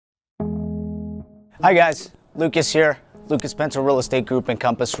Hi guys, Lucas here, Lucas Pinto Real Estate Group and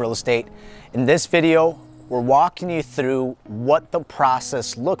Compass Real Estate. In this video, we're walking you through what the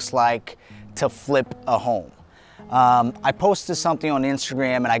process looks like to flip a home. I posted something on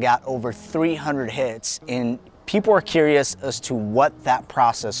Instagram and I got over 300 hits, and people are curious as to what that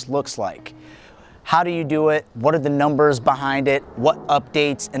process looks like. How do you do it? What are the numbers behind it? What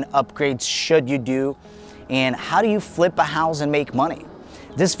updates and upgrades should you do? And how do you flip a house and make money?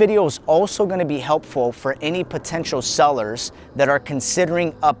 This video is also going to be helpful for any potential sellers that are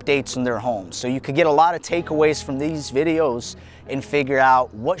considering updates on their homes. So you could get a lot of takeaways from these videos and figure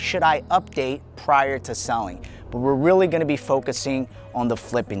out what should I update prior to selling. But we're really going to be focusing on the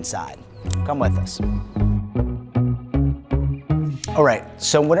flipping side. Come with us. All right,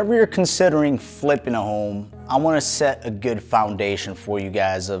 so whenever you're considering flipping a home, I want to set a good foundation for you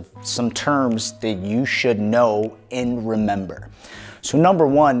guys of some terms that you should know and remember. So number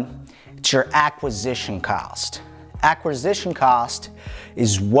one, it's your acquisition cost. Acquisition cost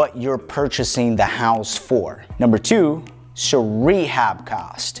is what you're purchasing the house for. Number two, it's your rehab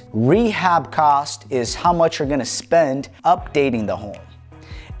cost. Rehab cost is how much you're gonna spend updating the home.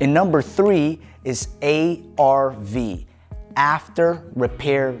 And number three is ARV, after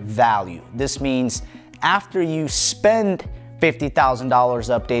repair value. This means after you spend $50,000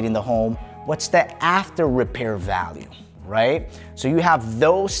 updating the home, what's the after repair value? Right? So you have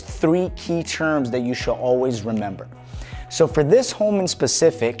those three key terms that you should always remember. So for this home in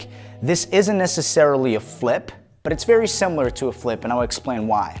specific, this isn't necessarily a flip, but it's very similar to a flip, and I'll explain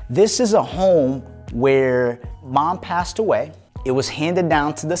why. This is a home where mom passed away. It was handed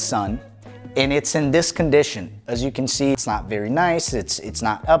down to the son, and it's in this condition. As you can see, it's not very nice, it's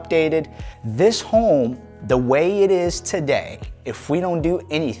not updated. This home, the way it is today, if we don't do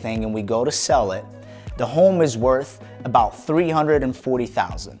anything and we go to sell it, the home is worth about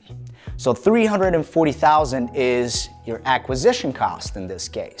 $340,000. So $340,000 is your acquisition cost in this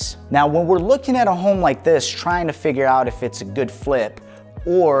case. Now, when we're looking at a home like this, trying to figure out if it's a good flip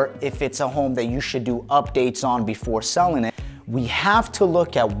or if it's a home that you should do updates on before selling it, we have to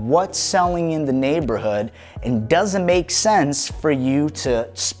look at what's selling in the neighborhood and does it make sense for you to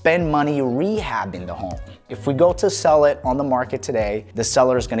spend money rehabbing the home. If we go to sell it on the market today, the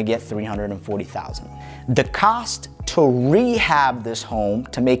seller is gonna get $340,000. The cost to rehab this home,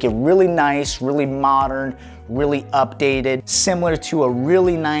 to make it really nice, really modern, really updated, similar to a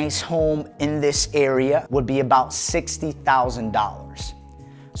really nice home in this area, would be about $60,000.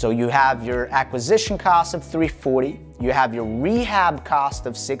 So you have your acquisition cost of $340,000, you have your rehab cost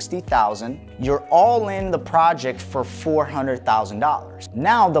of $60,000, you're all in the project for $400,000.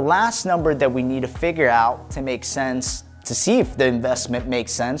 Now, the last number that we need to figure out to make sense, to see if the investment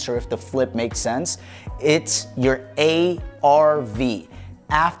makes sense or if the flip makes sense, it's your ARV,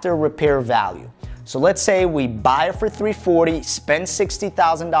 after repair value. So let's say we buy it for $340,000, spend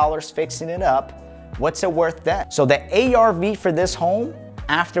 $60,000 fixing it up, what's it worth then? So the ARV for this home,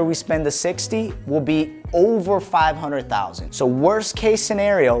 after we spend the 60, will be over $500,000. So worst case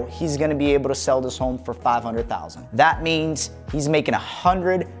scenario, he's gonna be able to sell this home for $500,000. That means he's making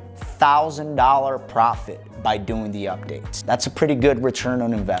 $100,000 profit by doing the updates. That's a pretty good return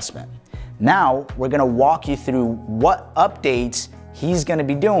on investment. Now, we're gonna walk you through what updates he's gonna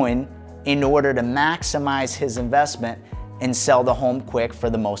be doing in order to maximize his investment and sell the home quick for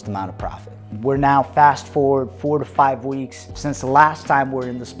the most amount of profit. We're now fast forward 4 to 5 weeks since the last time we're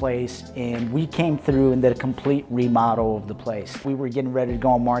in this place, and we came through and did a complete remodel of the place. We were getting ready to go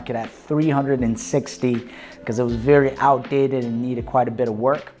on market at $360,000 because it was very outdated and needed quite a bit of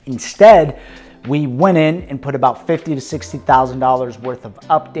work. Instead, we went in and put about $50,000 to $60,000 worth of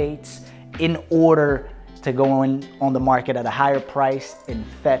updates in order to go in on the market at a higher price and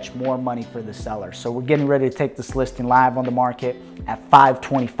fetch more money for the seller. So we're getting ready to take this listing live on the market at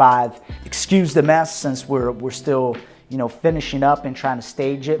 $525,000. Excuse the mess since we're still, finishing up and trying to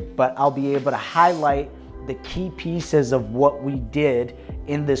stage it, but I'll be able to highlight the key pieces of what we did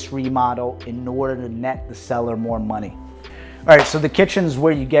in this remodel in order to net the seller more money. All right, so the kitchen is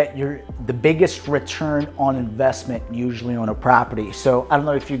where you get the biggest return on investment usually on a property. So I don't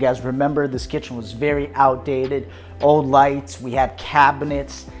know if you guys remember, this kitchen was very outdated, old lights. We had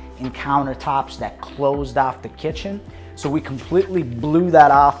cabinets and countertops that closed off the kitchen. So we completely blew that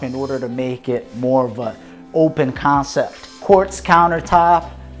off in order to make it more of an open concept. Quartz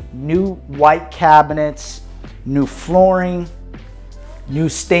countertop, new white cabinets, new flooring, new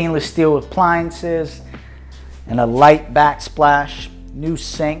stainless steel appliances, and a light backsplash, new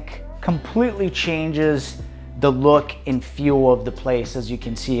sink. Completely changes the look and feel of the place, as you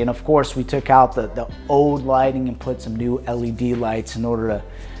can see. And of course, we took out the old lighting and put some new LED lights in order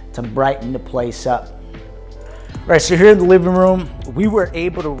to brighten the place up. All right, so here in the living room, we were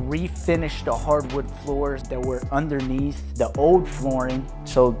able to refinish the hardwood floors that were underneath the old flooring.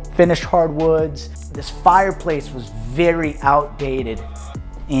 So finished hardwoods. This fireplace was very outdated.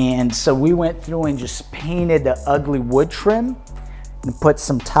 And so we went through and just painted the ugly wood trim and put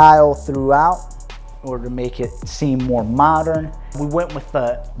some tile throughout in order to make it seem more modern. We went with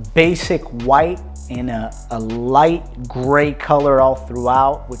a basic white and a light gray color all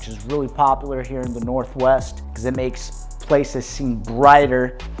throughout, which is really popular here in the Northwest because it makes places seem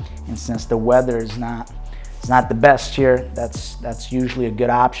brighter. And since the weather is not the best here, that's usually a good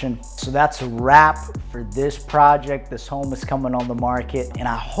option. So that's a wrap for this project. This home is coming on the market, and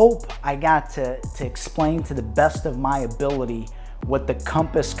I hope I got to explain to the best of my ability what the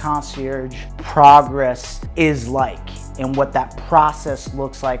Compass Concierge progress is like and what that process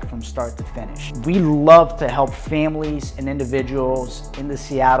looks like from start to finish. We love to help families and individuals in the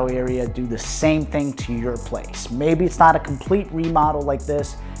Seattle area do the same thing to your place. Maybe it's not a complete remodel like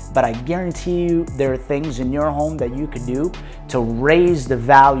this, but I guarantee you there are things in your home that you could do to raise the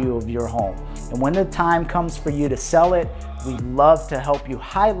value of your home. And when the time comes for you to sell it, we'd love to help you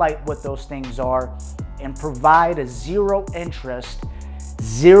highlight what those things are and provide a zero interest,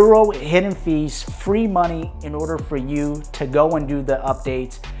 zero hidden fees, free money in order for you to go and do the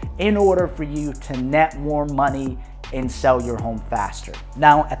updates, in order for you to net more money and sell your home faster.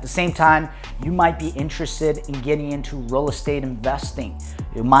 Now, at the same time, you might be interested in getting into real estate investing.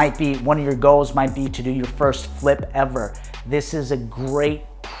 It might be, one of your goals might be to do your first flip ever. This is a great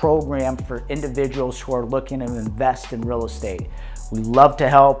program for individuals who are looking to invest in real estate. We love to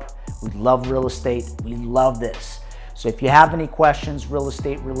help. We love real estate. We love this. So if you have any questions real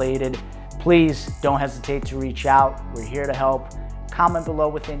estate related, please don't hesitate to reach out. We're here to help. Comment below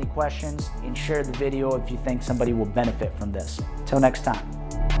with any questions and share the video if you think somebody will benefit from this. Until next time.